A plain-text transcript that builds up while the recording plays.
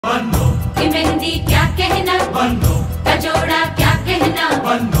मेहंदी क्या कहना, बनो कजोड़ा क्या कहना,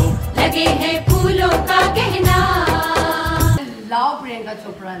 बनो लगे हैं फूलों का कहना. Love Priyanka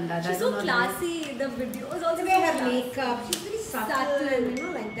Chopra and that. She's so classy. The videos also. Her makeup. She's very subtle, you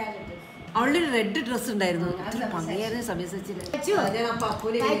know, like that. Only red dress ഉണ്ടായിരുന്നു. I'm not going to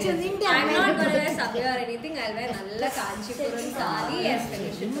wear sabya or anything. I'll wear nalla Kanchipuram sari and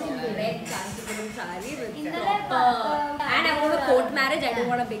finish it off. Red Kanchipuram sari with and I want a court marriage. I don't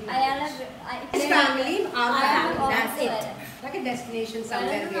want a big marriage. Family, our family. That's it. Like a destination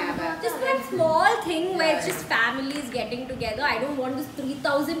somewhere we have. Just one small thing where it's just families getting together. I don't want this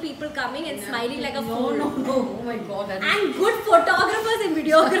 3,000 people coming and smiling like a fool. No. Oh my God. And good photographers and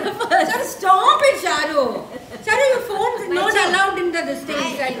videographers. Stop it, Sharu. Sharu, your phone is not allowed in the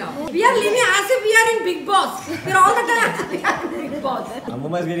stage right now. We are living as if we are in Big Boss. We're all the time we are in Big Boss.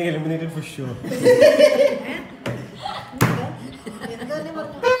 Umma is getting eliminated for sure.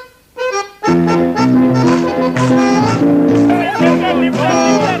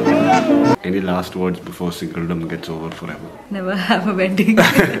 Any last words before singledom gets over forever? Never have a wedding.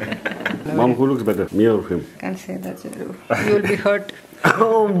 Mom, who looks better, me or him? Can't say that, Charu. You will be hurt.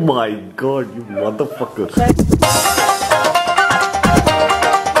 Oh my God, you motherfucker!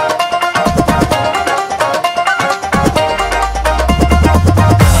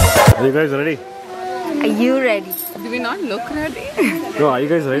 Are you guys ready? Are you ready? Do we not look ready? No, are you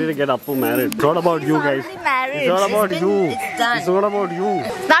guys ready to get Appu married? It's not about you guys. Married. It's not about you. It's done. It's not about you.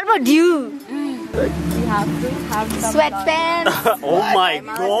 It's not about you. We have to have some sweatpants. Oh my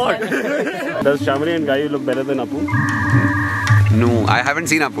God! Does Shamri and Guy look better than Appu? No, I haven't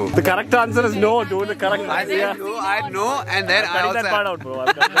seen Appu. The correct answer is no, dude. The correct answer. I know, and then I also. That part out, bro.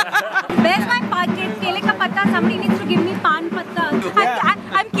 Where's my packet? Kele ka patta. Somebody needs to give me pan patta.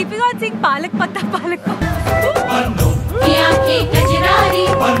 I'm keeping on saying palak patta, palak patta. बनो ये आंखें कजरारी,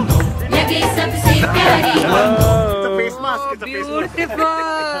 बनो लगे सबसे प्यारी. It's a face mask. It's a face mask. Beautiful.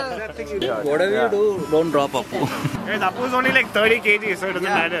 Whatever you do, don't drop Appu. Guys, Appu is only like 30 kg, so it doesn't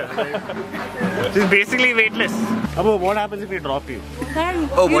matter. She's basically weightless. Appu, what happens if we drop you?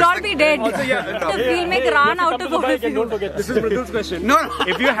 You'll all be dead. We'll make Ran out of all of you. Don't forget, this is Mridul's question. No.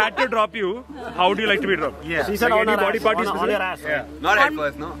 If you had to drop you, how would you like to be dropped? Yeah. She said like on her body party on your ass. Yeah. Not at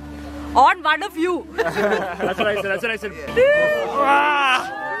first, no. On one of you. That's what I said. That's what I said. It's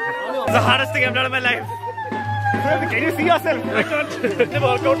the hardest thing I've done in my life. Can you see yourself? I can't. The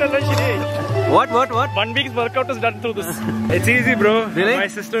workout has done shitty. What? 1 week's workout is done through this. It's easy, bro. Really? My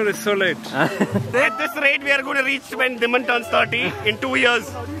sister is so late. At this rate, we are going to reach when Demon turns 30 in 2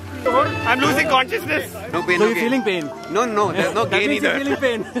 years. I'm losing consciousness. No pain. So no you're gain. feeling pain? No, there's no gain either. You're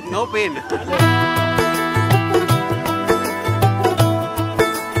feeling pain? No pain.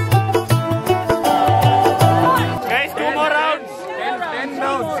 Guys, 2 more rounds.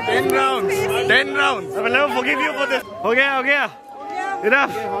 10 rounds. I will never forgive you for this. Ho gaya.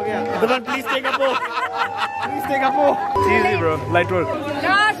 Enough. Demon, please take a pull. Please take a pull. It's easy, bro. Light work.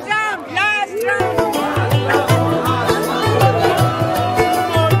 Last round.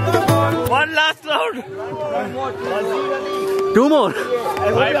 One last round. 2 more. I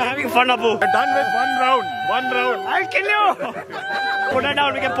hope you're having fun, Appu. We're done with 1 round. I'll kill you. Put it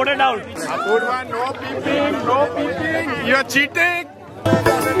down. We can put it down. Appu, no peeping. You're cheating.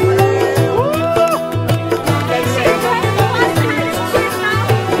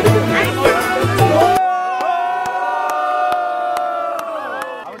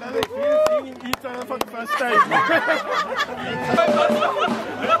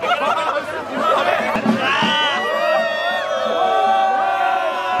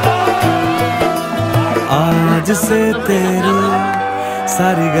 आज से तेरी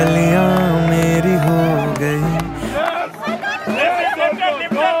सारी गलियां मेरी हो गई.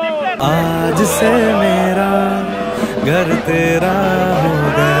 आज से मेरा घर तेरा हो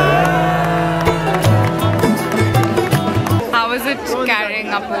गया. How was it carrying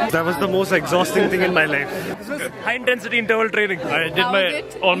Appu? That was the most exhausting thing in my life. This was high intensity interval training. I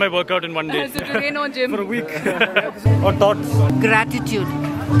did all my workout in 1 day. So today no gym. For a week. Or thoughts? Gratitude.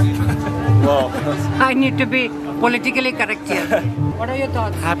 Wow. I need to be politically correct here. What are your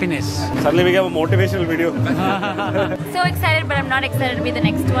thoughts? Happiness. Suddenly we have a motivational video. So excited, but I'm not excited to be the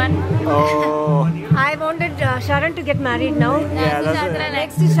next one. Oh. I wanted Sharan to get married now. Yeah, that's it.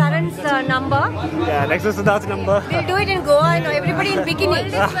 Next is Sharan's number. Yeah, next is Siddharth's number. We'll do it in Goa. You know, everybody in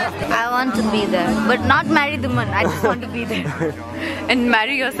bikini. I want to be there, but not marry the man. I just want to be there. And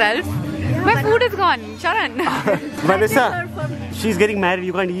marry yourself. My food is gone. Sharan. Vanessa, she's getting married.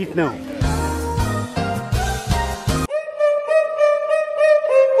 You can't eat now.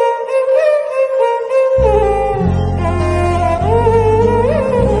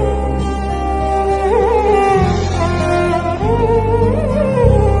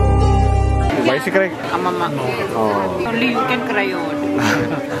 Only you can cry over it.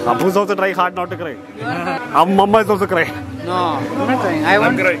 Appu's also trying hard not to cry. Mama is also crying. No, I'm not crying.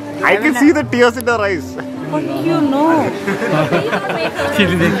 I'm crying. I can see the tears in her eyes. What do you know?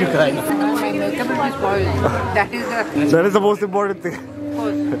 She'll make you cry. My makeup will be spoiled. That is the most important thing.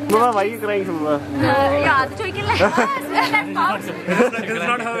 Mama, why are you crying? Yeah, It's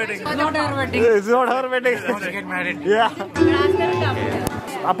not her wedding. It's not our wedding. It's not her wedding. She get married. Yeah.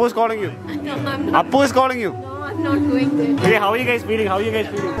 Appu is calling you. Appu is calling you. No, I'm not going there. Hey, how are you guys feeling? How are you guys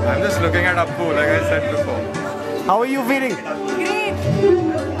feeling? I'm just looking at Appu, like I said before. How are you feeling?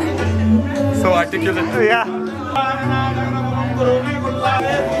 So articulate. Yeah.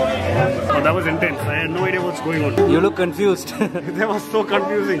 Oh, that was intense. I had no idea what's going on. You look confused. That was so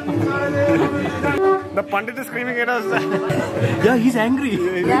confusing. The Pandit is screaming at us. Yeah, he's angry.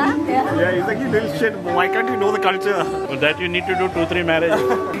 Yeah, he's like, you little shit. Why can't you know the culture? For that you need to do 2-3 marriages.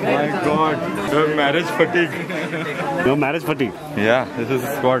 My God, the marriage fatigue. No marriage fatigue. Yeah, this is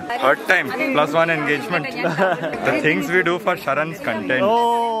what? Third time, +1 engagement. The things we do for Sharan's content.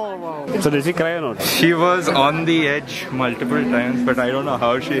 Oh, wow. So did she cry or not? She was on the edge multiple times, but I don't know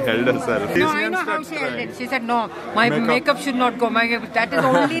how she held herself. No, I know how she held it. She said, no, my makeup should not go. That is the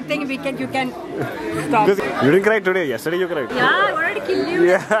only thing you can stop. Because you didn't cry today. Yesterday you cried. Yeah, I wanted to kill you.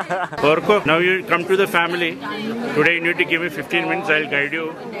 Yeah. Orko, now you come to the family. Today you need to give me 15 minutes. I'll guide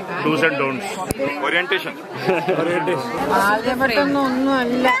you. Do's and don'ts. Orientation. Alia ഒന്നും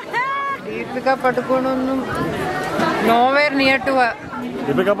അല്ല. Deepika Padukone nowhere near to her.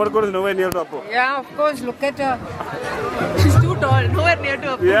 Deepika Padukone is nowhere near to Appu. Yeah, of course. Look at her. She's too tall. Nowhere near to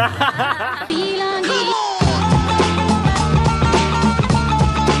her. Yeah.